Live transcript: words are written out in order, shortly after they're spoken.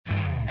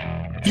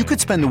You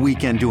could spend the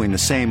weekend doing the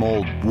same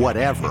old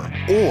whatever,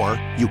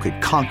 or you could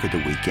conquer the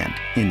weekend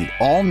in the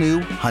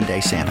all-new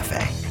Hyundai Santa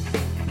Fe.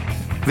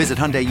 Visit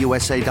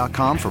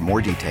HyundaiUSA.com for more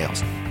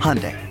details.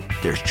 Hyundai,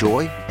 there's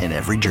joy in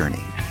every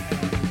journey.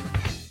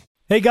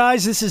 Hey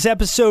guys, this is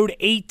episode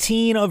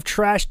 18 of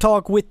Trash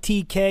Talk with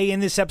TK.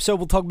 In this episode,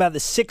 we'll talk about the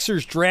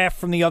Sixers draft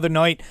from the other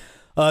night,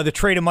 the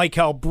trade of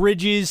Mikal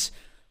Bridges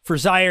for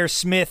Zhaire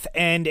Smith,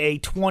 and a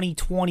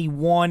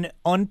 2021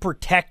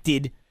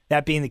 unprotected,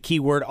 that being the key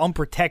word,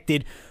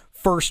 unprotected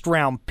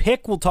first-round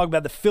pick. We'll talk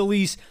about the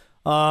Phillies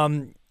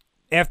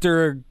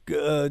after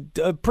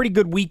a pretty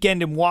good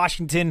weekend in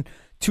Washington.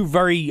 Two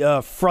very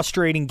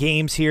frustrating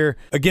games here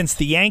against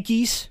the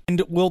Yankees.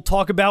 And we'll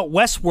talk about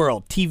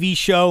Westworld, TV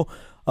show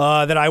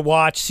that I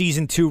watched.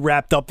 Season 2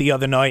 wrapped up the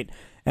other night,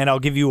 and I'll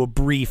give you a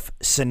brief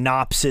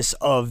synopsis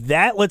of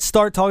that. Let's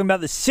start talking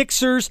about the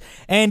Sixers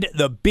and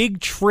the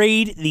big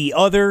trade the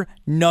other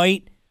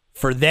night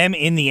for them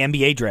in the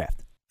NBA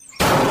draft.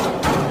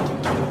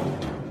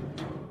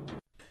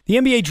 The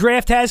NBA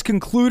draft has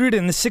concluded,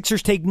 and the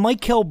Sixers take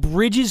Mikal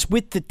Bridges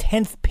with the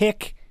 10th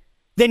pick,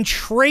 then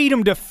trade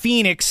him to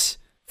Phoenix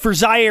for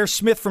Zhaire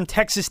Smith from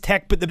Texas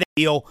Tech, but the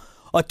deal,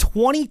 a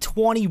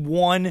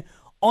 2021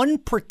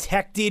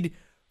 unprotected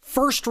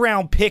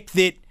first-round pick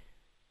that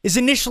is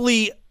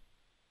initially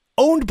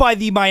owned by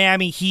the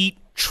Miami Heat,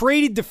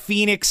 traded to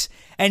Phoenix,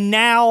 and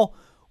now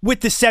with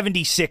the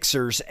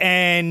 76ers.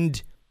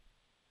 And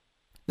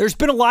there's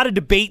been a lot of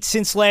debate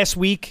since last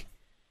week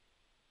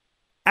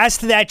as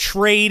to that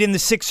trade and the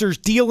Sixers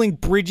dealing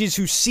Bridges,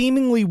 who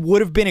seemingly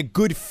would have been a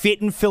good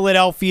fit in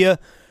Philadelphia,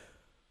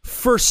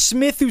 for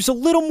Smith, who's a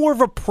little more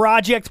of a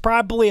project,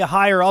 probably a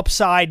higher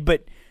upside,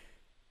 but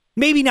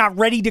maybe not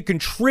ready to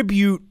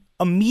contribute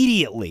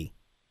immediately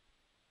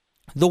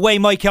the way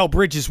Mikal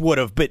Bridges would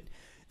have. But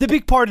the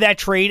big part of that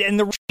trade, and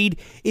the trade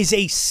is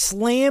a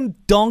slam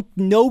dunk,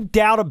 no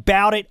doubt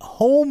about it,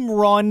 home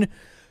run,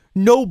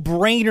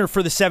 no-brainer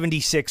for the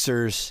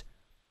 76ers,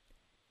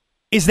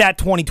 is that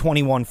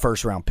 2021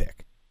 first-round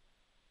pick.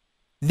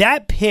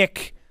 That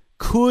pick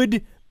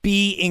could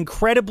be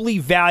incredibly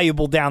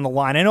valuable down the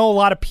line. I know a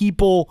lot of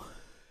people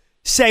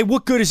say,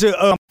 what good is it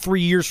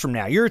 3 years from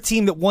now? You're a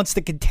team that wants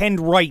to contend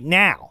right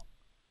now.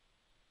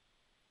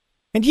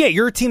 And yeah,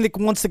 you're a team that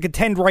wants to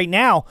contend right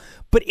now,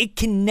 but it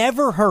can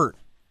never hurt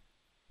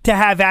to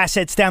have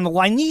assets down the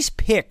line. These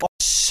picks are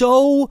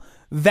so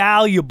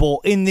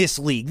valuable in this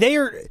league. They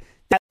are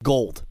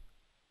gold.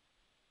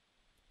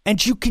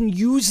 And you can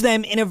use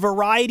them in a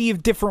variety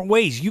of different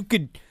ways. You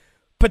could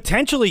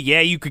potentially,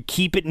 you could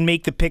keep it and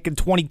make the pick in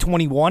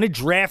 2021, a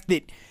draft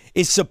that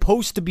is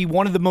supposed to be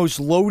one of the most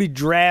loaded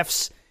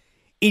drafts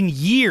in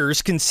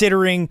years,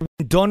 considering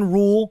the done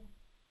rule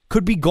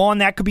could be gone.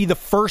 That could be the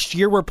first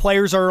year where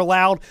players are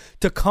allowed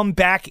to come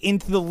back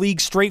into the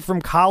league straight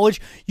from college.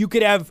 You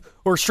could have,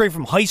 or straight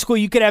from high school,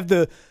 you could have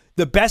the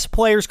best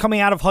players coming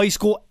out of high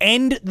school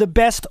and the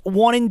best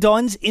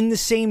one-and-dones in the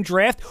same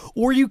draft,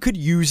 or you could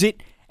use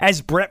it, as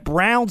Brett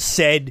Brown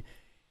said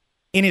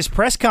in his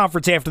press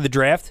conference after the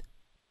draft,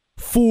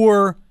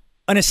 for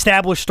an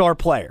established star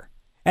player.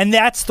 And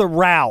that's the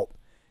route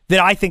that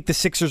I think the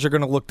Sixers are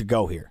going to look to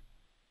go here.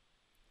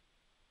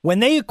 When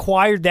they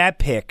acquired that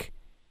pick,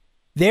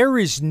 there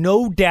is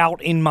no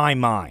doubt in my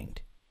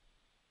mind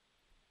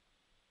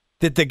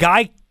that the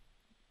guy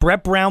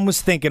Brett Brown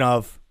was thinking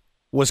of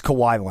was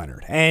Kawhi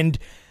Leonard. And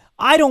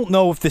I don't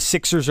know if the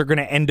Sixers are going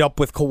to end up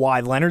with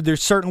Kawhi Leonard.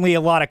 There's certainly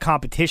a lot of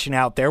competition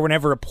out there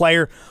whenever a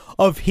player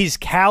of his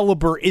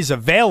caliber is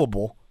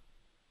available.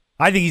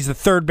 I think he's the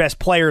third best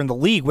player in the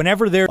league.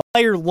 Whenever there's a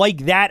player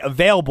like that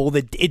available,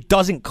 that it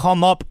doesn't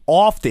come up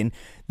often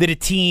that a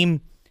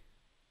team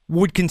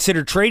would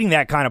consider trading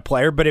that kind of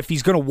player. But if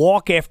he's going to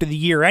walk after the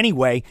year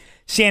anyway,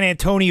 San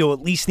Antonio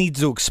at least needs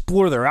to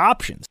explore their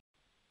options.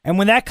 And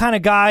when that kind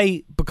of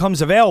guy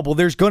becomes available,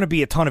 there's going to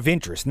be a ton of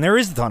interest. And there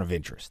is a ton of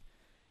interest.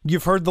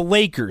 You've heard the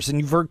Lakers,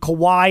 and you've heard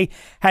Kawhi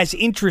has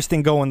interest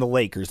in going to the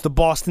Lakers. The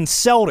Boston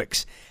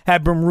Celtics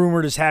have been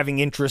rumored as having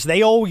interest.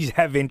 They always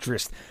have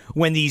interest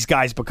when these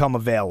guys become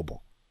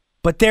available.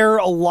 But there are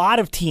a lot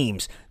of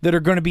teams that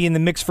are going to be in the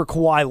mix for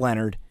Kawhi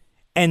Leonard,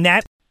 and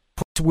that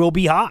price will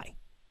be high.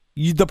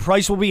 The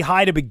price will be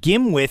high to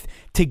begin with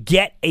to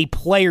get a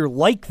player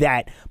like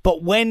that.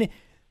 But when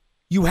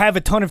you have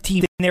a ton of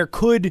teams, and there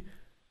could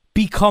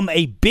become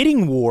a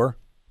bidding war,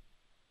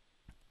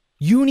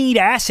 you need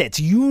assets.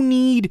 You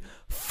need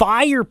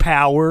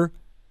firepower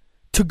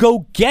to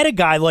go get a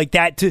guy like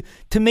that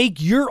to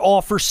make your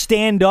offer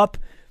stand up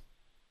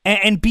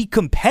and be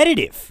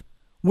competitive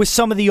with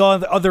some of the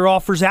other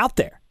offers out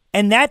there.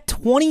 And that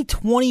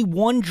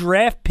 2021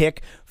 draft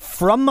pick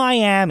from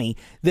Miami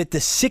that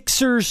the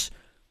Sixers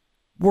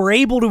were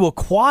able to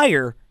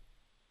acquire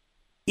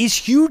is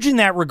huge in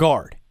that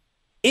regard.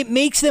 It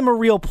makes them a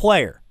real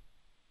player.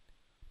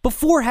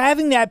 Before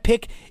having that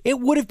pick, it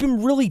would have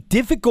been really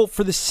difficult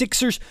for the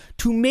Sixers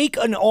to make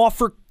an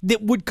offer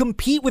that would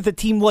compete with a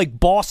team like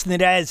Boston that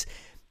has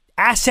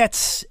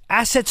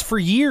assets for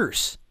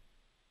years.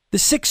 The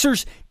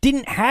Sixers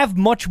didn't have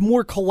much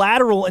more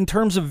collateral in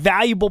terms of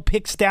valuable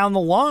picks down the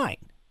line.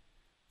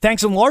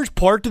 Thanks in large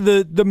part to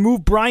the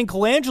move Brian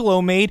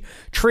Colangelo made,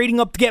 trading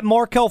up to get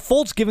Markelle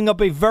Fultz, giving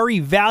up a very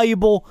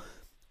valuable,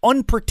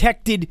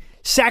 unprotected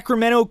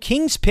Sacramento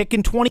Kings pick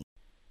in 20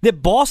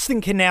 that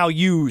Boston can now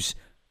use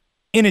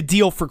in a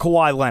deal for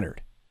Kawhi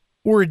Leonard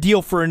or a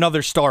deal for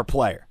another star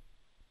player.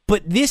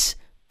 But this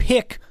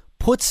pick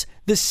puts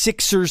the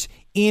Sixers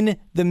in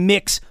the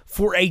mix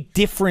for a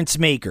difference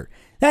maker.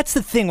 That's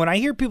the thing. When I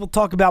hear people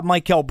talk about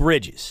Mikal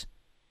Bridges,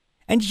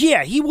 and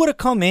yeah, he would have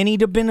come in.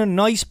 He'd have been a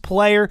nice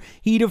player.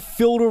 He'd have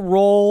filled a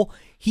role.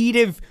 He'd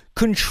have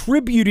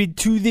contributed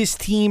to this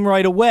team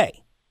right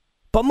away.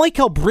 But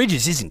Mikal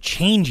Bridges isn't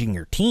changing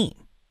your team.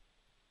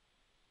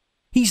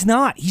 He's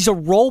not. He's a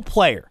role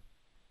player.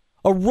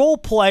 A role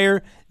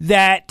player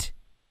that,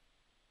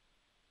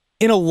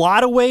 in a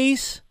lot of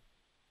ways,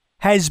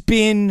 has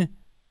been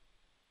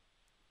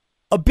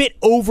a bit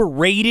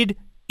overrated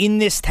in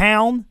this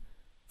town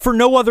for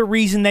no other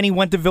reason than he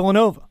went to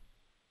Villanova.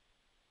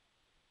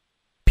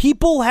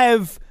 People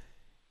have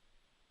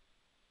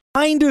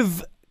kind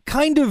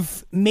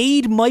of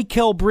made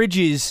Mikal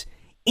Bridges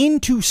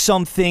into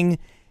something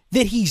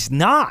that he's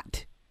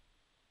not.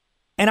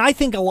 And I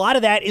think a lot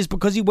of that is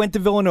because he went to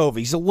Villanova.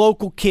 He's a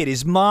local kid.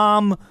 His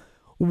mom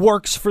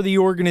works for the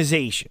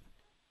organization.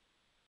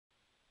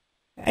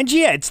 And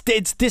yeah,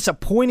 it's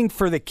disappointing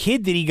for the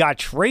kid that he got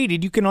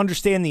traded. You can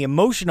understand the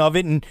emotion of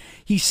it. And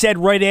he said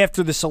right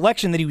after the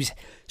selection that he was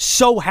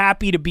so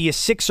happy to be a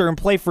Sixer and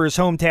play for his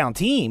hometown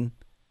team.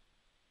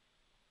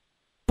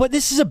 But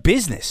this is a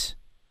business.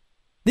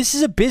 This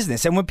is a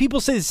business. And when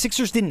people say the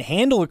Sixers didn't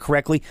handle it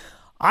correctly,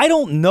 I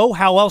don't know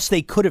how else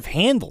they could have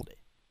handled it.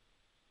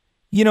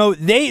 You know,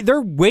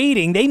 they're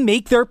waiting. They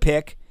make their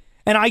pick.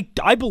 And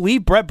I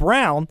believe Brett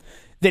Brown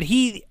that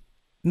he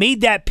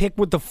made that pick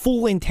with the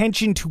full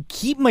intention to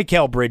keep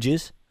Mikal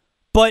Bridges.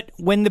 But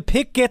when the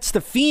pick gets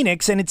to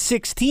Phoenix and it's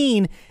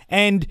 16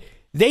 and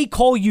they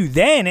call you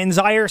then and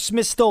Zaire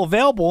Smith's still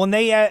available and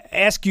they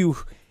ask you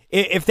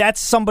if that's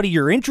somebody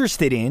you're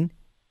interested in,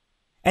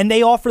 and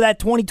they offer that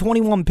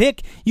 2021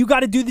 pick, you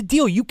got to do the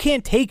deal. You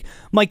can't take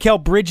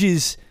Mikal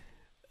Bridges'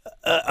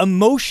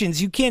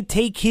 emotions. You can't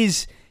take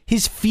his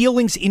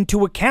feelings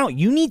into account.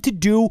 You need to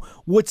do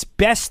what's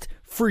best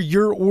for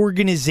your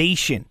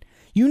organization.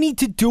 You need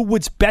to do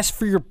what's best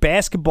for your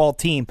basketball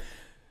team,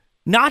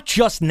 not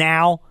just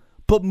now,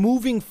 but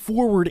moving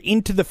forward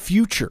into the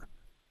future.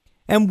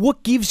 And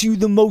what gives you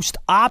the most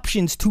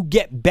options to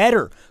get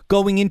better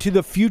going into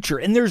the future?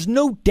 And there's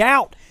no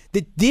doubt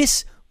that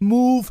this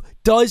move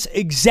does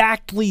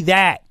exactly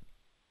that.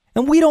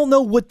 And we don't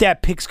know what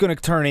that pick's going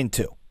to turn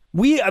into.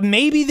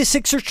 Maybe the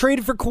Sixers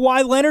traded for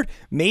Kawhi Leonard.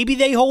 Maybe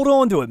they hold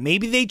on to it.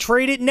 Maybe they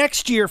trade it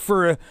next year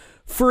for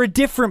a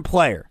different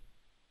player.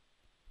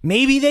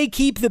 Maybe they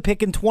keep the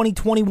pick in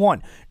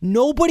 2021.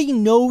 Nobody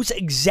knows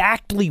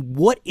exactly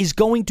what is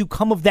going to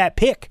come of that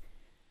pick.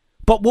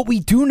 But what we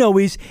do know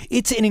is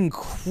it's an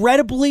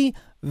incredibly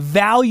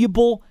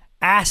valuable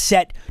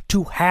asset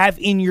to have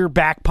in your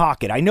back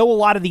pocket. I know a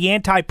lot of the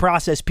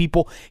anti-process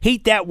people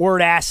hate that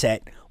word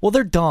asset. Well,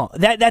 they're dumb.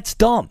 That's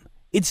dumb.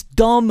 It's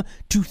dumb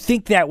to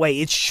think that way.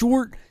 It's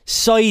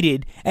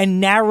short-sighted and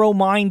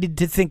narrow-minded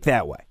to think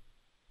that way.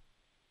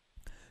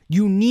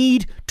 You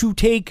need to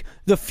take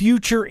the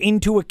future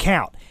into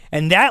account.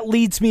 And that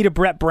leads me to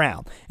Brett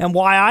Brown and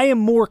why I am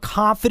more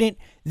confident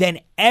than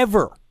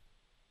ever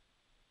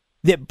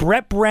that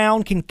Brett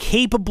Brown can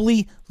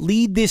capably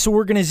lead this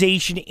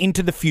organization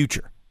into the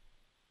future.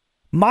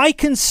 My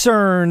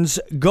concerns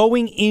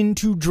going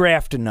into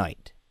draft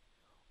tonight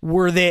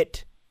were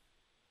that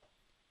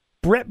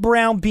Brett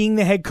Brown, being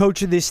the head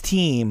coach of this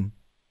team,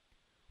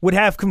 would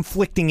have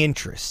conflicting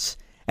interests.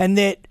 And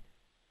that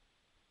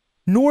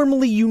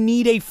normally you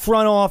need a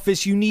front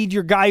office. You need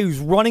your guy who's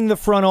running the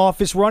front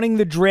office, running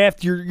the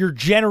draft, your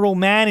general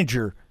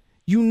manager.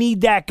 You need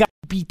that guy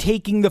to be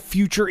taking the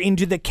future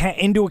into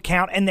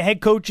account. And the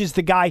head coach is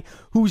the guy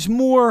who's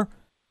more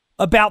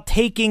about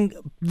taking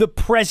the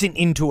present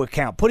into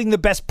account, putting the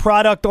best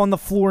product on the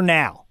floor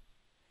now.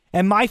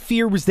 And my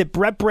fear was that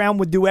Brett Brown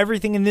would do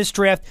everything in this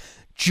draft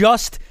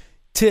just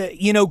to,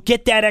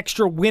 get that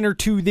extra win or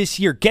two this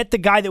year, get the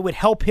guy that would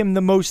help him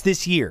the most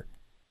this year.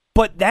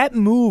 But that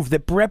move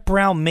that Brett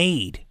Brown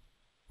made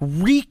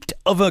reeked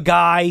of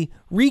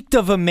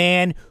a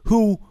man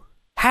who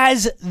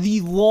has the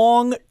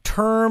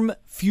long-term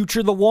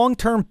future, the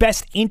long-term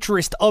best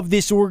interest of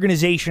this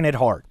organization at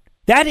heart.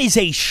 That is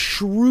a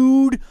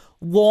shrewd,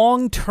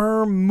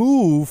 long-term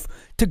move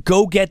to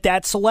go get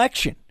that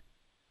selection.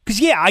 Because,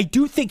 yeah, I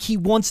do think he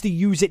wants to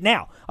use it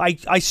now.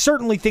 I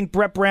certainly think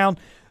Brett Brown,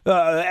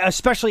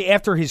 especially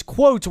after his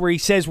quotes where he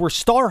says we're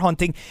star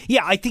hunting,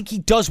 yeah, I think he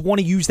does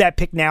want to use that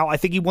pick now. I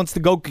think he wants to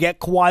go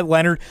get Kawhi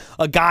Leonard,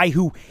 a guy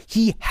who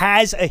he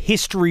has a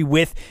history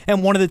with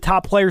and one of the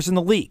top players in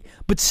the league.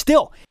 But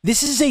still,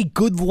 this is a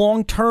good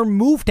long-term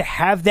move to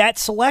have that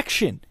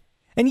selection.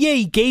 And yeah,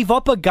 he gave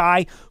up a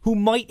guy who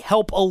might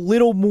help a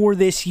little more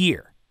this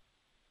year.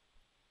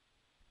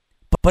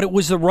 But it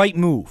was the right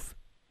move.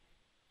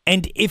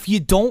 And if you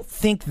don't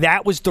think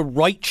that was the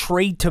right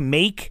trade to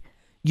make,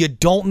 you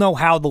don't know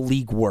how the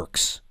league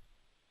works.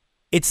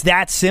 It's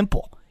that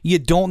simple. You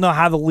don't know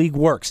how the league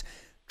works.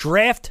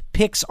 Draft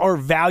picks are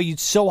valued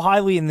so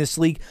highly in this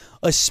league,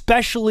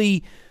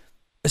 especially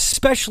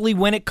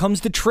when it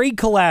comes to trade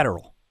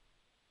collateral.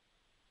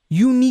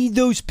 You need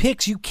those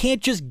picks. You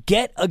can't just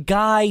get a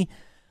guy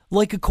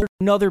like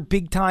another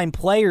big-time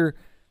player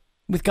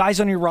with guys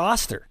on your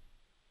roster.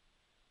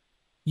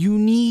 You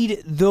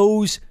need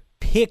those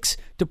picks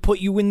to put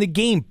you in the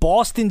game.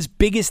 Boston's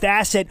biggest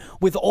asset,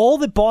 with all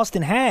that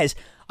Boston has,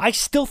 I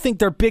still think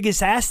their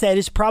biggest asset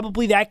is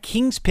probably that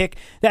Kings pick,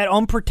 that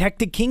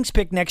unprotected Kings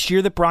pick next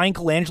year that Brian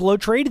Colangelo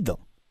traded them.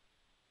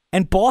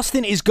 And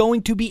Boston is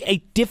going to be a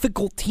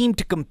difficult team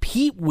to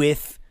compete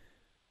with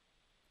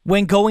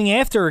when going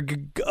after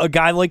a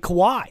guy like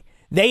Kawhi.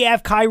 They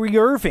have Kyrie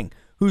Irving,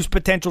 who's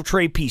potential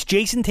trade piece.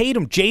 Jason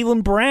Tatum,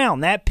 Jaylen Brown,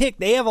 that pick.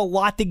 They have a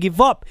lot to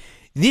give up.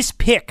 This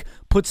pick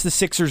puts the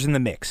Sixers in the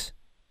mix.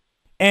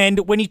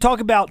 And when you talk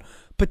about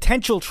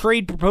potential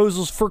trade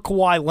proposals for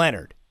Kawhi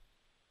Leonard,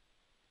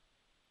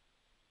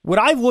 what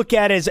I look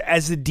at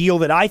as the deal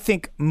that I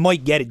think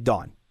might get it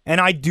done, and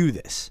I do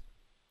this,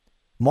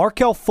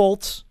 Markelle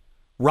Fultz,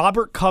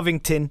 Robert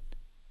Covington,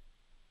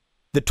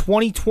 the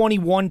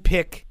 2021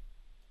 pick,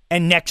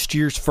 and next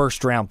year's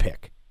first-round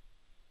pick.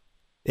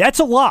 That's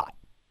a lot.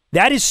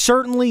 That is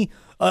certainly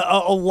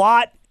a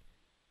lot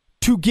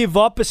to give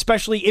up,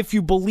 especially if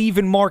you believe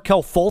in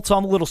Markelle Fultz.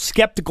 I'm a little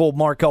skeptical of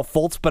Markelle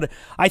Fultz, but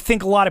I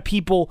think a lot of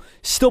people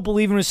still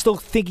believe in him and still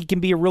think he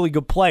can be a really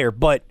good player.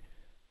 But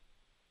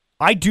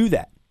I do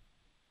that.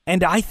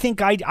 And I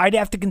think I'd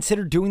have to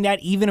consider doing that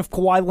even if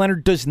Kawhi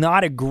Leonard does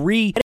not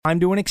agree I'm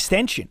doing an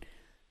extension.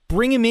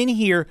 Bring him in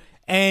here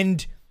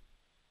and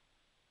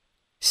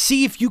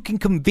see if you can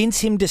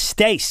convince him to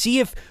stay. See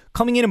if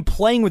coming in and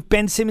playing with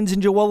Ben Simmons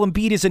and Joel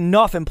Embiid is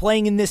enough and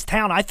playing in this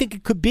town. I think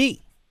it could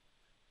be.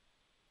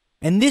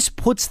 And this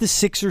puts the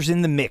Sixers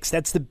in the mix.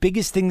 That's the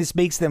biggest thing. This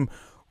makes them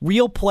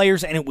real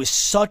players, and it was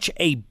such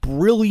a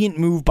brilliant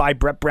move by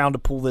Brett Brown to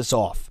pull this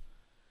off.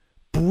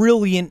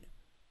 Brilliant,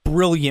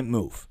 brilliant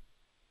move.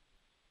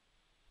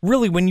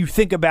 Really, when you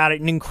think about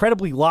it, an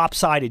incredibly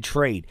lopsided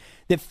trade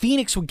that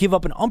Phoenix would give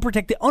up an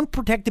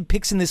unprotected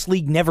picks in this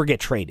league never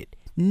get traded.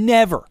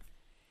 Never.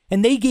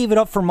 And they gave it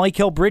up for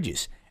Mikal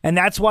Bridges. And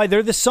that's why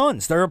they're the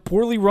Suns. They're a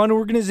poorly run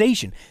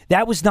organization.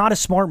 That was not a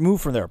smart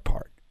move for their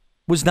part.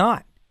 Was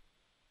not.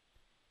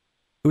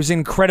 It was an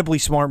incredibly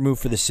smart move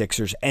for the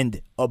Sixers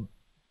and a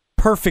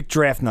perfect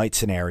draft night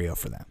scenario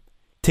for them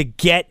to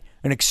get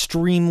an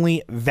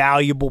extremely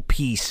valuable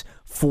piece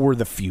for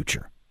the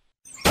future.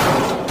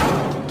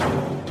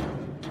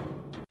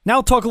 Now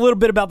I'll talk a little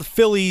bit about the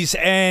Phillies,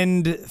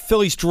 and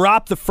Phillies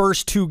dropped the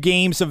first two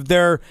games of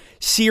their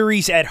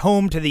series at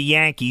home to the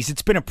Yankees.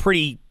 It's been a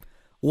pretty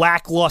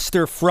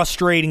lackluster,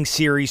 frustrating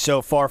series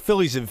so far.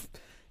 Phillies have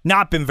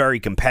not been very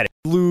competitive.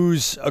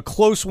 Lose a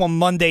close one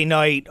Monday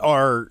night,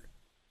 are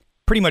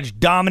pretty much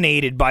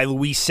dominated by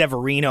Luis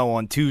Severino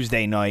on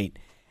Tuesday night,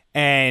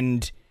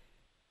 and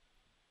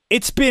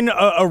it's been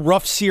a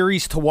rough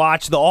series to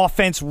watch. The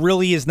offense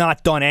really has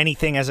not done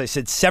anything. As I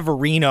said,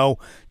 Severino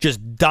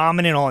just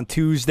dominant on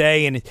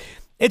Tuesday, and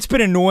it's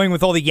been annoying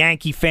with all the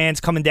Yankee fans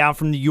coming down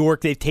from New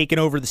York. They've taken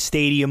over the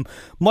stadium.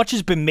 Much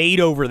has been made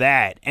over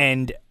that,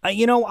 and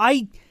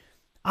I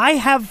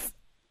have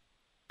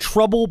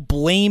trouble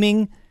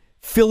blaming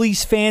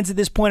Phillies fans at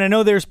this point. I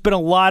know there's been a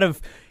lot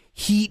of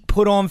heat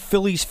put on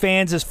Phillies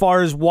fans as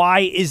far as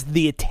why is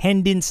the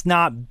attendance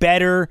not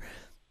better?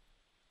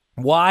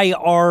 Why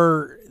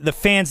are the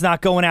fans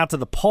not going out to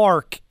the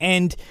park?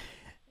 And,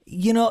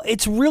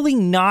 it's really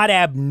not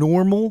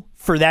abnormal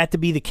for that to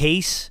be the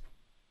case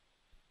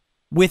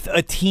with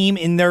a team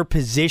in their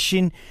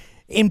position.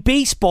 In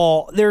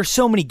baseball, there are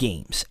so many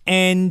games,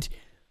 and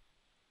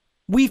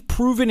we've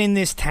proven in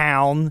this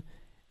town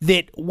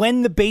that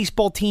when the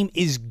baseball team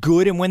is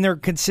good and when they're a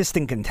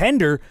consistent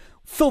contender,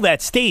 fill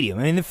that stadium.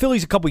 I mean, the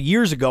Phillies a couple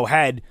years ago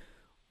had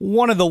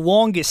one of the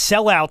longest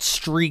sellout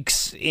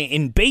streaks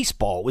in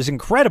baseball. It was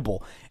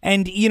incredible.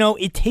 And,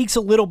 it takes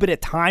a little bit of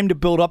time to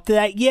build up to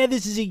that. Yeah,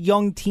 this is a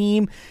young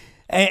team,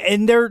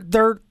 and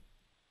they're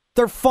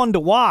fun to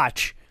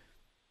watch.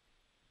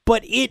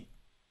 But it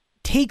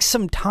takes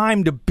some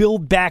time to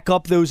build back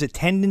up those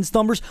attendance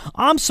numbers.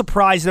 I'm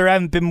surprised there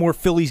haven't been more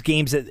Phillies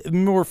fans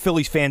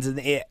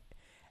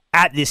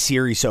at this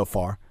series so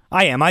far.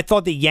 I am. I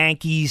thought the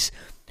Yankees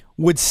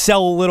would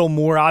sell a little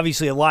more.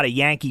 Obviously, a lot of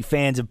Yankee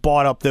fans have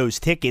bought up those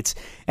tickets,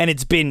 and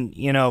it's been,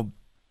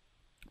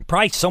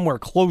 probably somewhere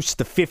close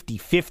to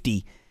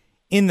 50-50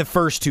 in the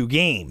first two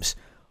games.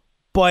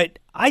 But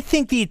I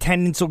think the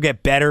attendance will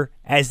get better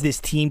as this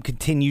team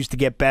continues to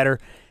get better.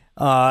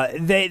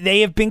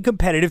 They have been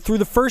competitive through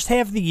the first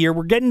half of the year.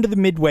 We're getting to the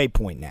midway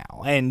point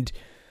now, and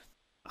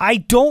I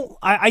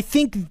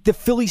think the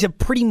Phillies have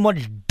pretty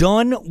much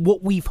done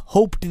what we've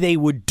hoped they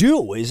would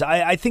do.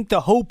 I think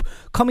the hope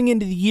coming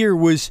into the year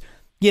was,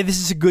 yeah, this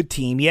is a good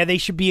team. Yeah, they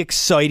should be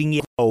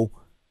exciting.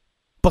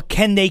 But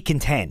can they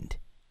contend?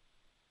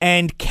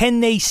 And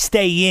can they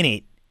stay in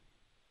it?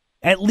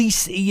 At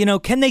least,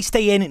 can they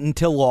stay in it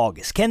until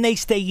August? Can they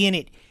stay in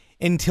it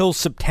until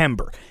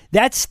September?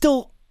 That's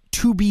still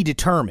to be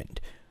determined.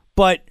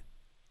 But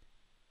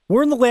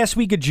we're in the last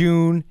week of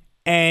June,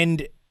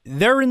 and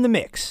they're in the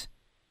mix.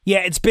 Yeah,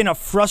 it's been a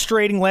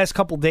frustrating last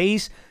couple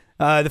days.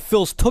 The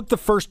Phils took the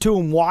first two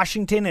in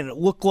Washington, and it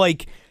looked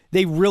like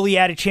they really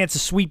had a chance to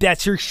sweep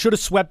that series. Should have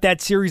swept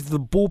that series. The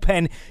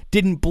bullpen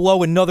didn't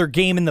blow another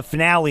game in the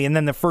finale, and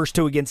then the first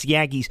two against the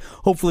Yankees.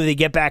 Hopefully they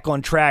get back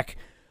on track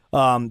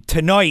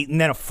tonight,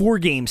 and then a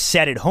 4-game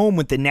set at home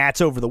with the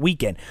Nats over the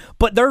weekend.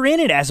 But they're in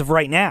it as of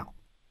right now.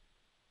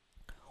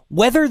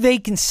 Whether they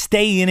can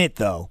stay in it,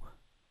 though,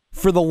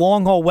 for the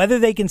long haul, whether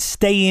they can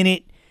stay in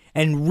it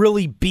and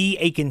really be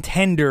a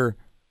contender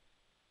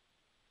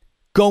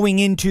going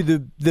into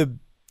the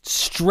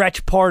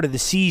stretch part of the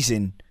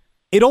season,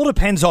 it all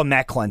depends on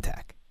Matt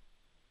Klentak.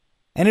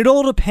 And it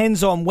all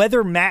depends on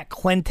whether Matt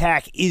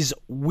Klentak is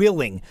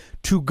willing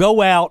to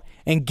go out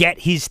and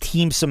get his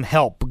team some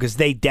help because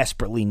they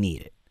desperately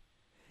need it.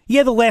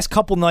 Yeah, the last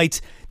couple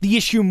nights, the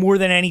issue more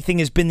than anything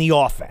has been the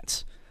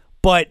offense.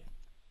 But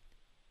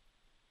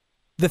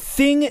the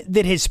thing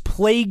that has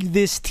plagued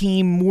this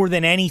team more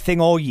than anything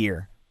all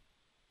year,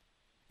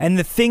 and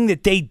the thing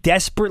that they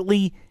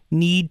desperately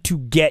need to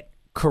get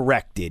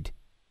corrected,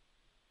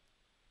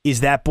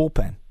 is that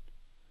bullpen.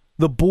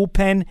 The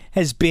bullpen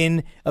has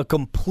been a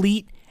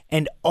complete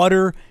and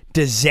utter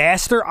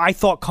disaster. I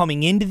thought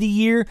coming into the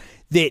year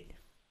that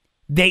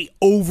they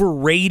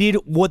overrated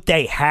what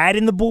they had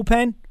in the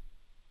bullpen.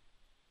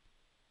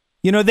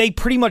 You know, they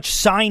pretty much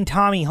signed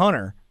Tommy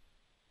Hunter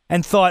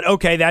and thought,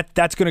 okay,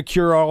 that's going to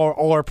cure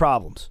all our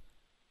problems.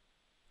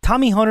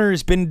 Tommy Hunter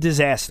has been a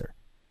disaster.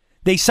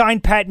 They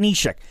signed Pat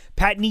Neshek.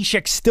 Pat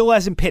Neshek still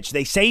hasn't pitched.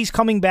 They say he's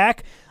coming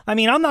back. I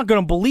mean, I'm not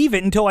going to believe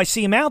it until I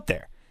see him out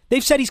there.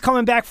 They've said he's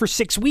coming back for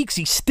 6 weeks.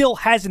 He still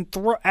hasn't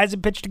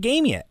pitched a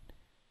game yet.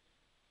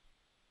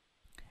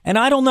 And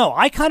I don't know.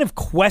 I kind of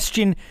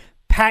question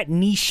Pat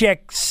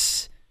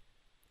Neshek's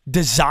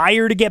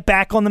desire to get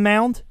back on the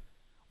mound,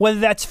 whether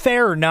that's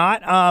fair or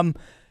not.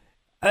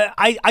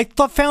 I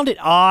found it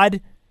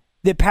odd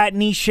that Pat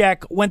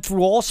Neshek went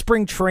through all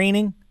spring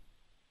training,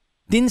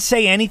 didn't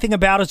say anything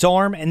about his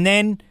arm, and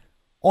then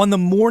on the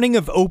morning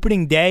of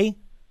opening day,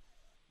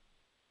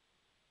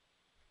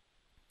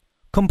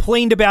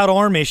 complained about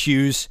arm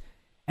issues,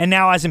 and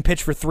now hasn't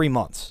pitched for 3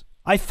 months.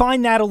 I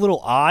find that a little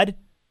odd.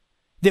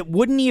 That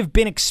wouldn't he have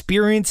been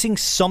experiencing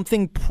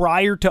something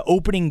prior to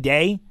opening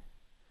day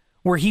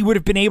where he would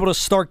have been able to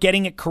start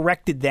getting it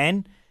corrected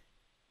then?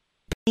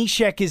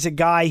 Neshek is a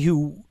guy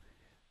who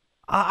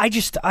I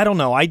don't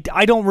know. I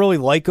don't really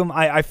like him.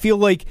 I feel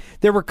like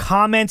there were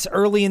comments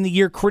early in the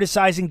year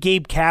criticizing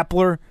Gabe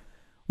Kapler.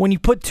 When you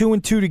put 2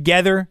 and 2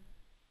 together,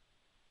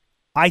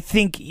 I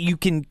think you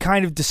can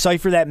kind of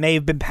decipher that may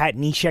have been Pat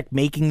Neshek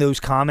making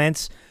those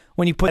comments.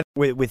 When you put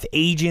it with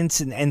agents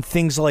and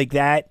things like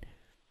that,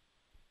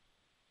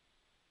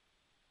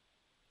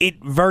 it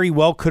very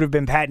well could have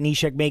been Pat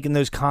Neshek making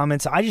those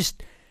comments.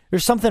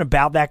 There's something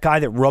about that guy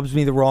that rubs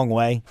me the wrong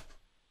way.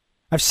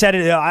 I've said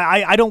it.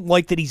 I don't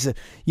like that he's,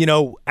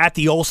 at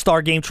the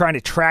All-Star game trying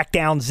to track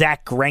down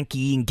Zach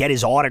Greinke and get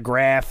his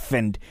autograph.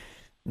 And,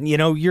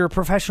 you're a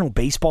professional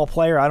baseball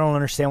player. I don't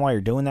understand why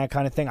you're doing that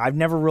kind of thing. I've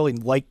never really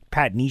liked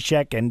Pat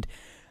Neshek. And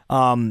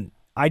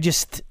I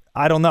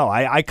don't know.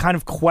 I kind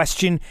of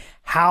question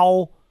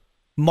how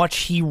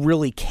much he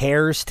really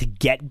cares to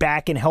get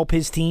back and help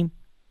his team.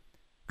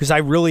 Because I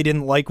really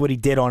didn't like what he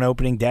did on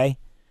opening day.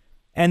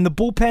 And the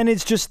bullpen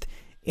is just,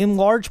 in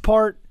large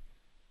part,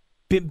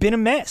 been a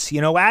mess.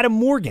 Adam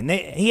Morgan,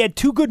 he had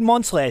 2 good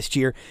months last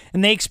year,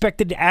 and they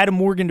expected Adam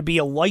Morgan to be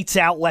a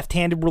lights-out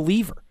left-handed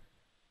reliever.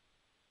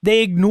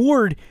 They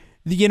ignored,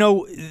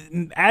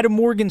 Adam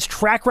Morgan's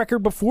track record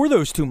before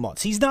those 2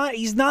 months. He's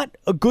not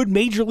a good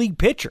major league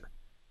pitcher.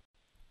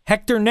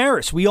 Hector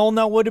Neris, we all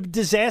know what a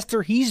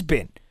disaster he's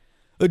been.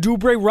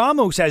 Adubray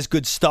Ramos has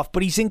good stuff,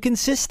 but he's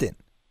inconsistent.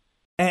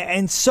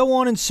 And so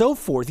on and so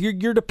forth.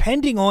 You're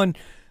depending on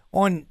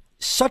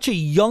such a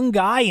young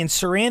guy in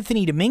Sir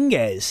Anthony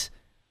Dominguez,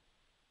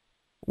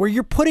 where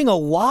you're putting a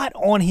lot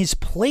on his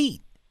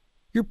plate.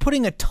 You're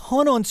putting a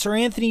ton on Sir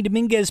Anthony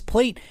Dominguez's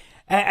plate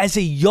as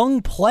a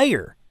young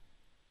player,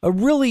 a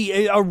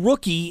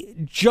rookie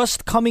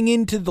just coming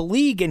into the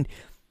league, and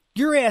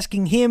you're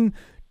asking him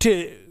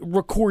to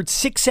record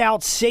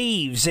 6-out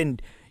saves,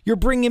 and you're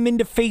bringing him in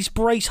to face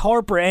Bryce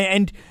Harper,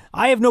 and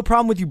I have no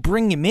problem with you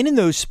bringing him in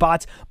those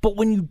spots, but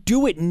when you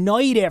do it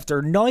night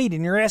after night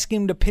and you're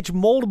asking him to pitch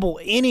multiple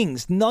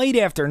innings night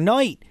after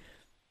night,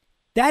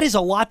 that is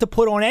a lot to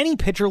put on any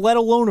pitcher, let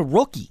alone a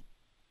rookie.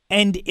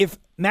 And if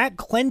Matt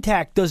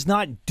Klentak does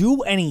not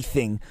do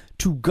anything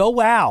to go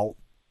out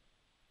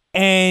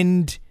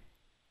and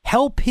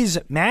help his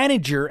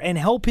manager and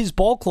help his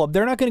ball club,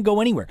 they're not going to go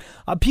anywhere.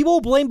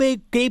 People blame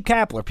Gabe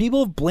Kapler.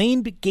 People have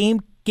blamed Gabe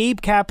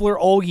Kapler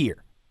all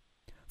year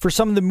for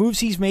some of the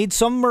moves he's made.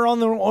 Some are on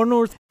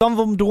the some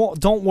of them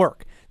don't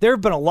work. There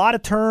have been a lot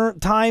of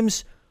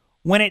times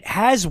when it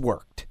has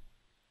worked.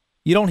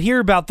 You don't hear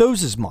about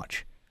those as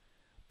much.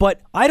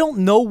 But I don't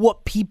know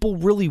what people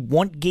really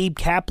want Gabe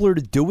Kapler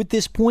to do at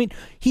this point.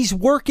 He's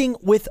working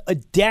with a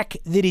deck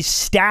that is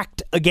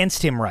stacked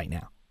against him right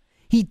now.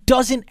 He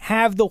doesn't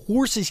have the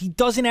horses. He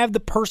doesn't have the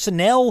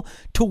personnel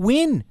to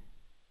win.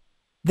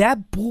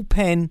 That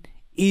bullpen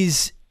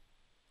is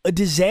a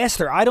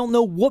disaster. I don't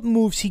know what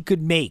moves he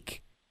could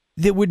make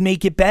that would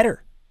make it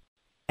better.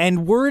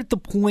 And we're at the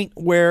point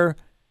where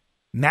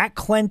Matt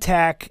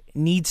Klentak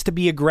needs to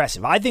be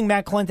aggressive. I think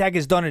Matt Klentak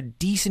has done a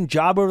decent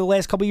job over the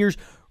last couple of years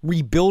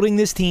rebuilding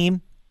this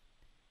team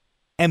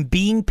and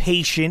being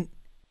patient,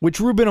 which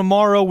Ruben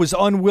Amaro was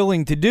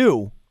unwilling to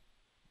do.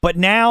 But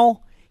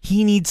now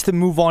he needs to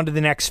move on to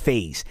the next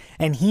phase,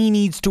 and he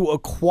needs to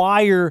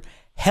acquire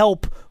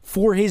help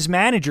for his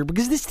manager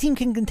because this team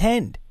can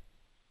contend.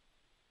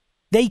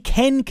 They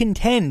can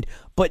contend,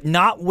 but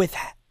not with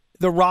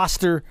the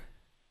roster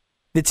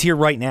that's here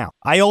right now.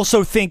 I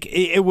also think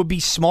it would be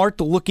smart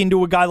to look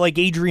into a guy like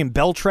Adrian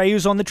Beltre,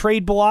 who's on the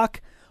trade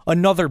block,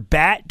 another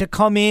bat to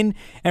come in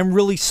and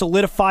really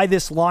solidify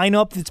this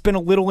lineup that's been a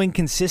little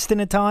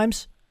inconsistent at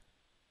times.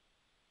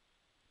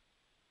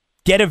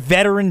 Get a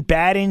veteran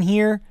bat in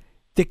here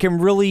that can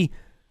really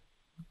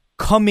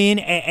come in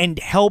and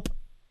help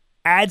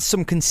add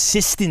some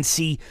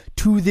consistency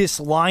to this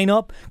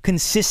lineup,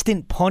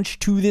 consistent punch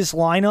to this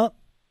lineup.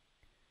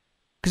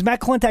 Because Matt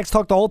Klentak's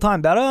talked the whole time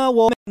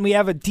about, we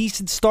have a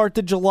decent start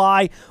to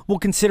July, we'll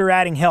consider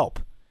adding help.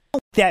 I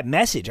don't like that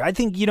message. I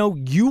think,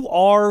 you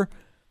are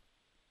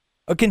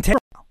a contender.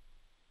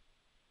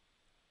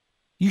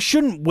 You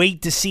shouldn't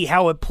wait to see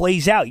how it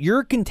plays out.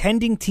 You're a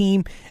contending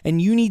team,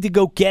 and you need to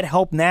go get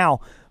help now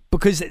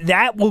because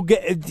that will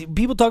get,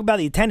 people talk about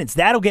the attendance,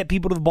 that'll get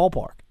people to the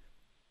ballpark.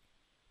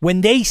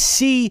 When they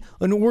see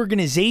an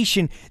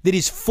organization that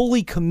is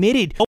fully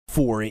committed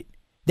for it,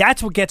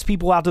 that's what gets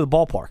people out to the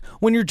ballpark.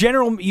 When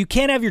you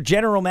can't have your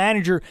general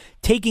manager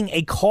taking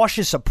a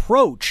cautious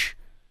approach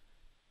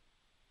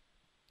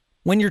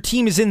when your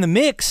team is in the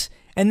mix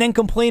and then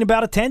complain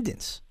about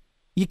attendance.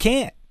 You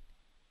can't.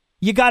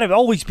 You got to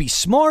always be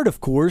smart,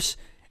 of course,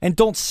 and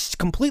don't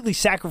completely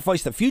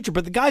sacrifice the future.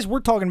 But the guys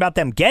we're talking about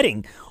them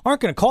getting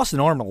aren't going to cost an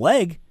arm and a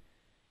leg.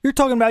 You're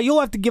talking about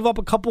you'll have to give up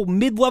a couple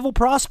mid-level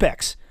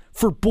prospects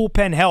for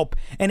bullpen help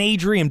and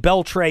Adrian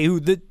Beltre, who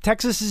the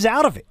Texas is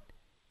out of it.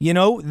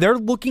 They're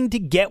looking to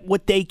get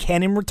what they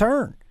can in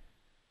return.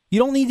 You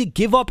don't need to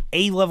give up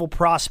A-level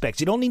prospects.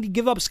 You don't need to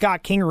give up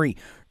Scott Kingery,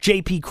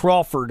 J.P.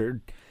 Crawford.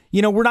 Or,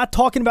 we're not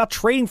talking about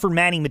trading for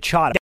Manny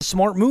Machado. That's a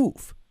smart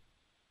move.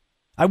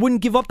 I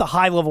wouldn't give up the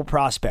high-level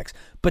prospects.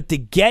 But to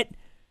get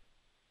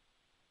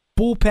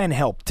bullpen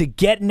help, to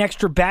get an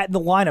extra bat in the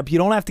lineup, you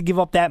don't have to give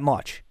up that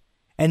much.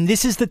 And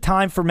this is the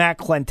time for Matt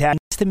Klentak. He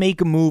needs to make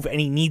a move,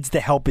 and he needs to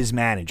help his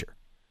manager.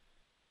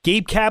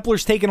 Gabe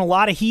Kapler's taking a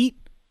lot of heat,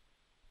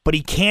 but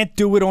he can't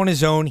do it on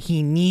his own.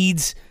 He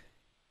needs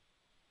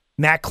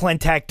Matt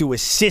Klentak to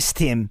assist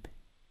him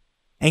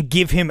and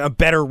give him a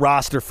better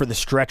roster for the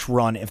stretch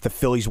run if the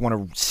Phillies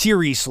want to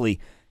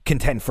seriously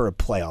contend for a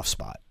playoff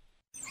spot.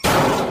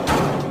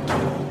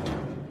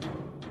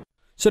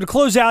 So to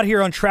close out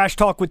here on Trash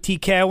Talk with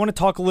TK, I want to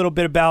talk a little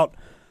bit about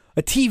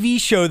a TV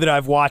show that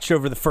I've watched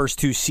over the first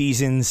two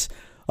seasons,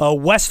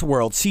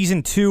 Westworld.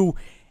 Season 2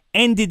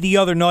 ended the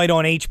other night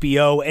on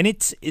HBO, and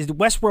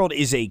Westworld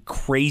is a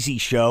crazy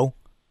show.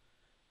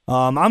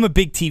 I'm a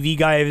big TV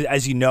guy,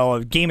 as you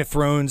know. Game of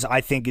Thrones,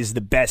 I think, is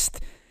the best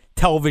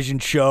television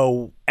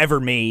show ever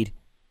made.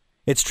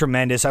 It's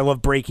tremendous. I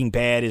love Breaking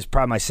Bad. It's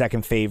probably my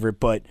second favorite,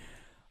 but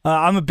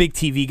I'm a big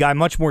TV guy,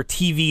 much more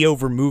TV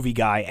over movie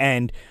guy,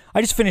 and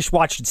I just finished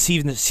watching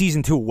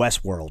season 2 of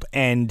Westworld,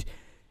 and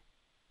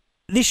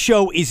this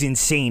show is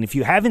insane. If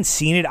you haven't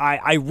seen it,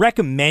 I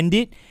recommend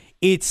it.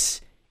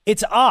 It's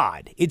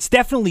odd. It's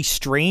definitely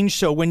strange,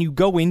 so when you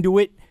go into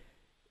it,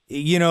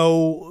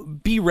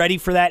 be ready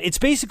for that. It's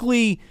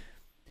basically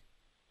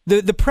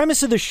the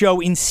premise of the show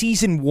in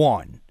season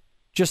 1,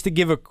 just to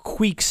give a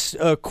quick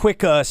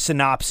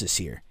synopsis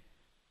here.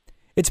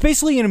 It's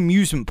basically an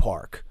amusement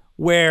park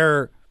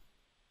where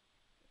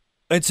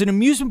it's an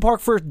amusement park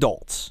for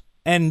adults,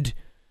 and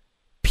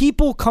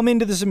people come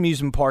into this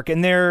amusement park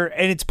and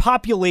it's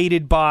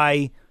populated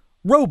by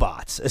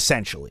robots,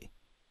 essentially,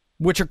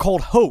 which are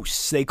called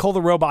hosts. They call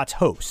the robots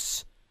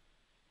hosts.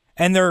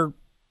 And they're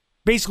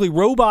basically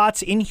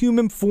robots in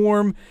human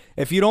form.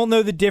 If you don't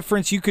know the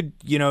difference, you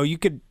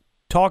could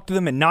talk to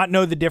them and not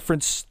know the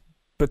difference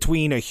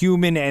between a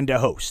human and a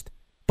host.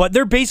 But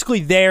they're basically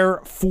there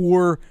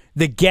for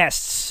the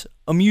guests'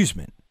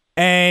 amusement.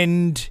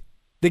 And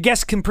the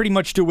guests can pretty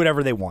much do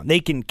whatever they want. They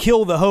can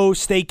kill the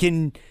host. They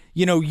can,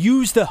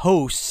 use the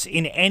hosts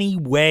in any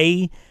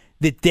way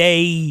that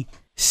they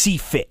see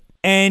fit.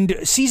 And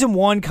season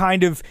 1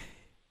 kind of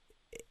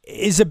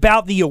is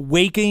about the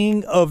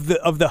awakening of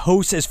the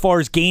hosts as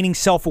far as gaining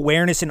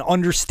self-awareness and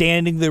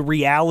understanding the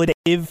reality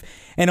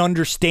and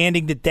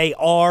understanding that they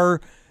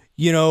are,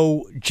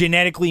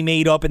 genetically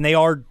made up and they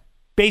are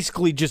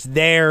basically just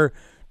there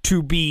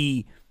to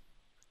be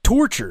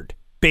tortured,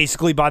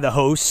 basically, by the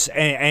hosts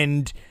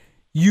and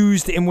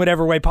used in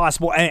whatever way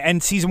possible.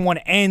 And season 1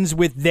 ends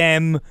with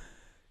them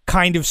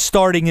kind of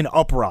starting an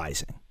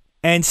uprising.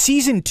 And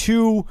season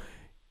 2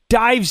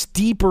 dives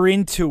deeper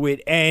into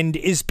it and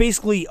is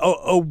basically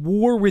a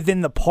war within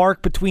the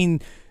park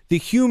between the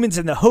humans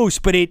and the hosts,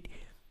 but it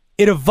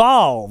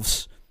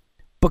evolves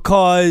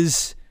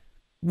because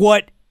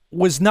what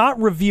was not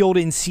revealed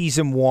in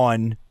season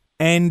 1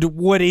 and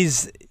what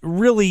is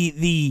really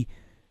the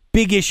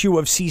big issue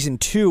of season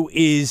 2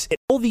 is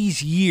all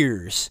these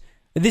years,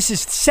 this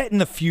is set in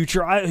the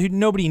future.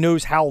 Nobody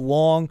knows how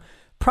long,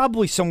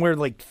 probably somewhere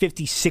like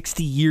 50,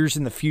 60 years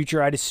in the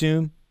future, I'd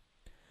assume.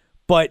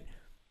 But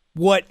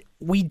what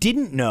we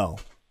didn't know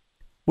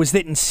was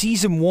that in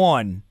season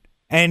 1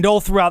 and all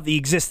throughout the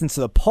existence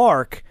of the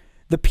park,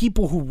 the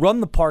people who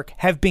run the park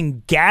have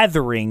been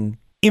gathering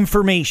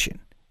information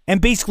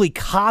and basically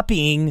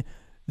copying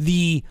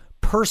the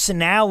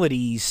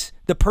personalities,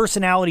 the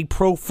personality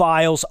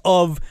profiles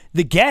of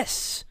the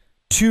guests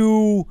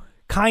to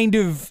kind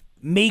of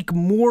make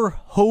more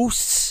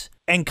hosts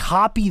and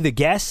copy the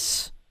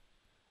guests,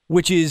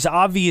 which is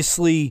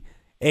obviously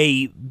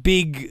a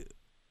big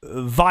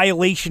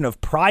violation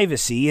of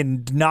privacy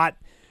and not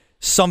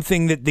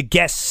something that the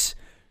guests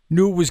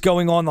knew was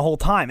going on the whole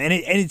time. And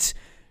it's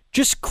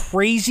just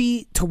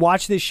crazy to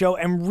watch this show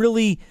and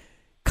really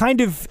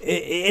kind of,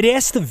 it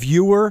asks the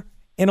viewer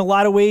in a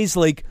lot of ways,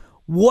 like,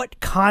 what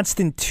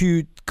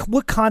constitutes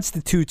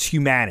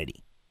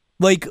humanity?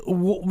 Like,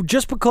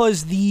 just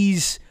because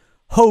these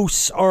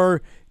hosts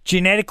are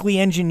genetically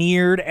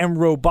engineered and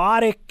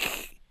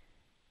robotic,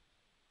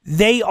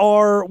 they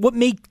are what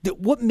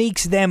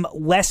makes them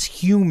less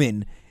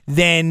human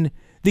than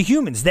the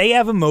humans. They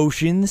have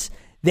emotions,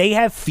 they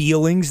have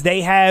feelings,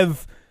 they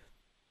have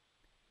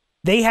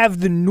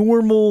the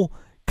normal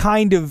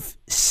kind of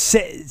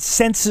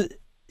senses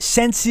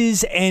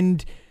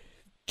and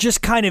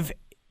just kind of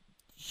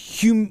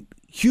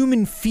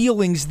human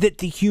feelings that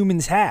the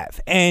humans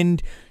have.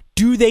 And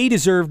do they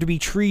deserve to be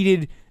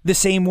treated the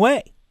same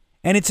way?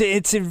 And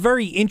it's a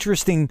very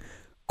interesting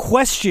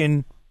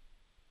question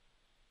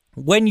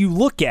when you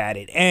look at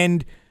it.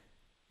 And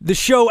the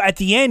show at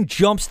the end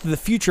jumps to the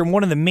future, and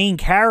one of the main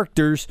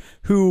characters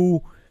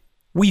who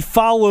we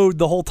followed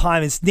the whole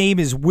time, his name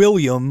is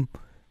William,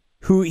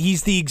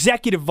 he's the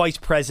executive vice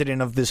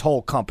president of this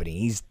whole company.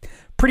 He's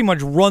pretty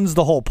much runs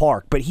the whole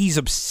park, but he's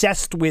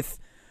obsessed with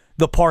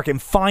the park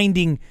and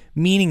finding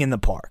meaning in the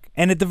park.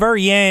 And at the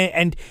very end,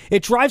 and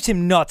it drives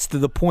him nuts to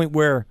the point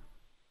where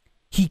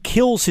he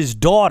kills his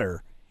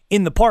daughter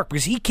in the park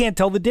because he can't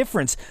tell the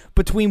difference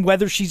between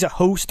whether she's a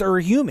host or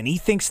a human. He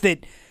thinks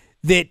that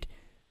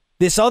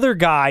this other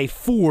guy,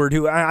 Ford,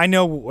 who I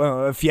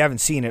know if you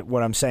haven't seen it,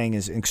 what I'm saying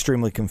is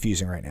extremely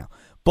confusing right now,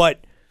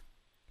 but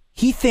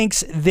he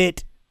thinks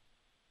that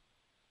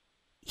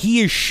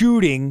he is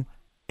shooting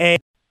a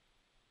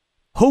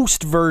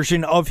host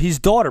version of his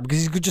daughter because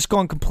he's just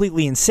gone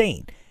completely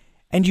insane.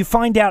 And you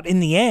find out in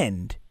the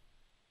end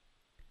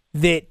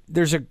that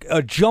there's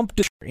a jump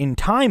in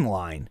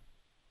timeline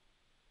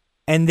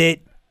and that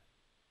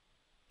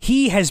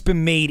he has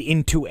been made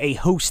into a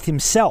host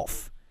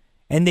himself.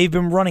 And they've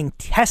been running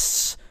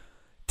tests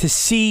to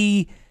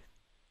see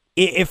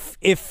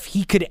if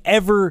he could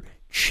ever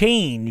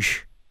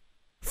change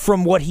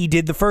from what he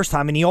did the first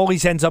time. And he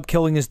always ends up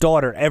killing his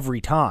daughter every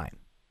time.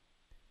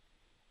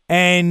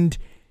 And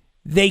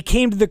they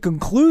came to the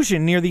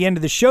conclusion near the end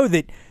of the show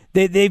that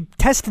they've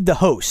tested the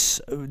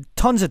hosts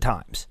tons of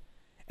times.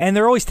 And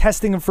they're always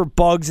testing them for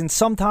bugs. And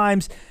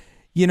sometimes,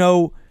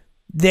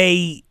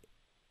 they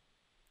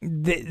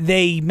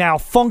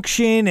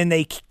malfunction and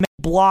they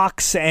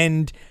blocks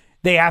and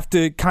they have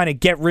to kind of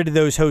get rid of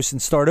those hosts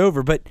and start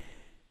over. But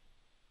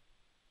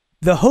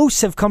the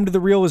hosts have come to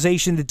the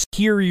realization that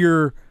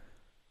superior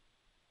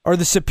are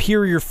the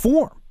superior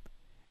form.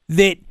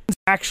 That it's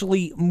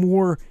actually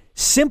more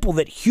simple,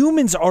 that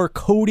humans are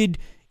coded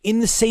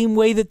in the same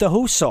way that the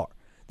hosts are.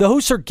 The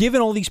hosts are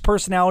given all these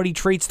personality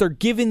traits. They're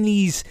given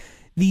these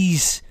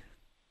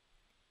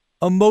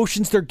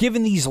emotions. They're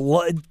given these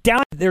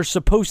down they're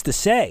supposed to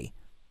say.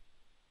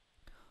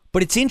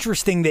 But it's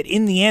interesting that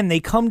in the end, they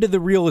come to the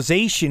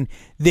realization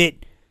that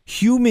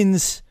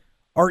humans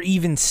are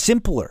even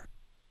simpler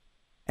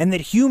and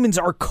that humans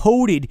are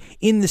coded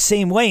in the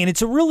same way. And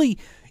it's a really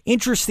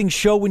interesting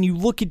show when you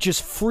look at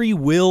just free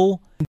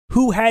will.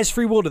 Who has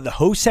free will? Do the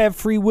hosts have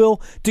free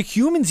will? Do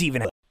humans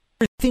even have?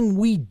 Everything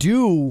we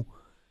do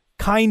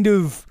kind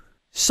of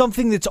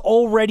something that's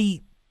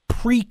already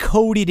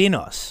pre-coded in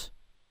us.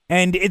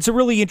 And it's a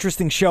really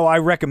interesting show. I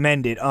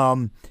recommend it.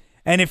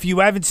 And if you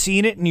haven't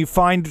seen it and you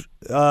find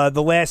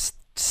the last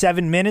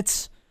 7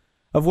 minutes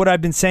of what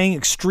I've been saying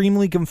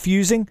extremely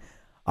confusing,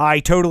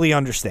 I totally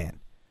understand.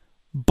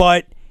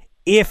 But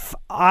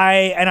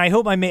I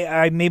hope I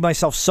made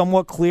myself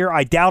somewhat clear.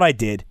 I doubt I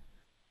did.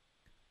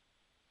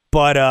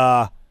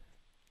 But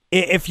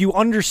if you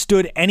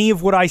understood any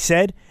of what I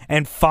said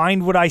and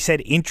find what I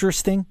said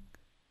interesting,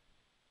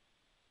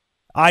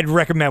 I'd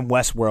recommend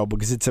Westworld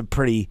because it's a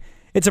pretty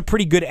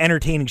good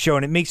entertaining show,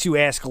 and it makes you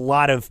ask a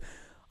lot of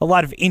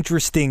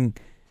interesting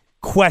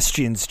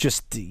questions,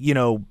 just,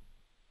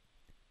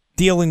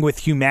 dealing with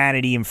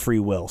humanity and free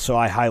will. So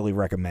I highly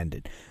recommend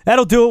it.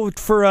 That'll do it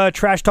for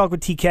Trash Talk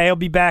with TK. I'll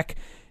be back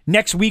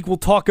Next week, we'll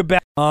talk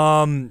about,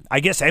 I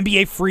guess,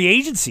 NBA free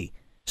agency.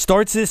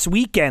 Starts this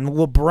weekend.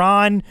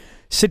 LeBron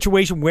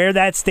situation, where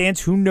that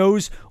stands. Who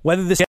knows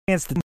whether this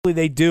stands?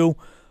 They do.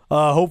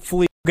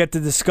 Hopefully, we'll get to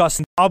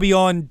discuss. I'll be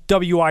on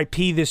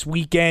WIP this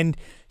weekend,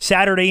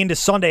 Saturday into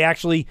Sunday.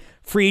 Actually,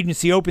 free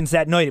agency opens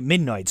that night at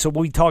midnight. So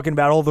we'll be talking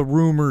about all the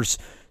rumors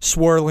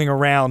swirling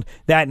around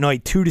that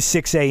night, 2 to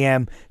 6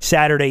 a.m.,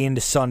 Saturday into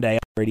Sunday,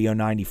 Radio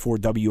 94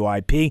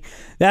 WIP.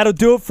 That'll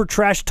do it for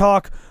Trash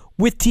Talk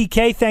with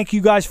TK. Thank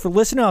you guys for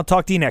listening. I'll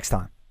talk to you next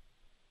time.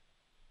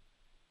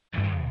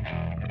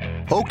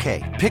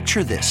 Okay,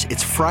 picture this.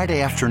 It's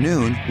Friday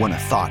afternoon when a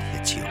thought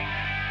hits you.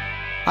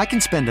 I can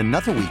spend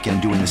another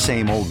weekend doing the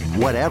same old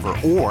whatever,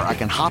 or I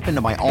can hop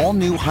into my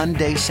all-new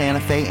Hyundai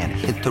Santa Fe and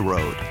hit the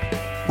road.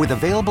 With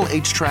available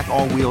H-Track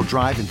all-wheel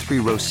drive and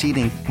 3-row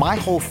seating, my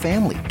whole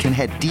family can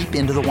head deep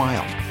into the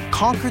wild.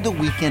 Conquer the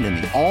weekend in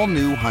the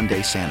all-new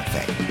Hyundai Santa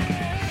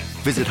Fe.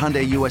 Visit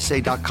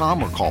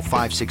HyundaiUSA.com or call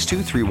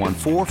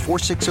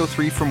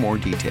 562-314-4603 for more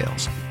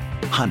details.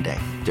 Hyundai,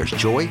 there's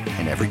joy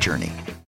in every journey.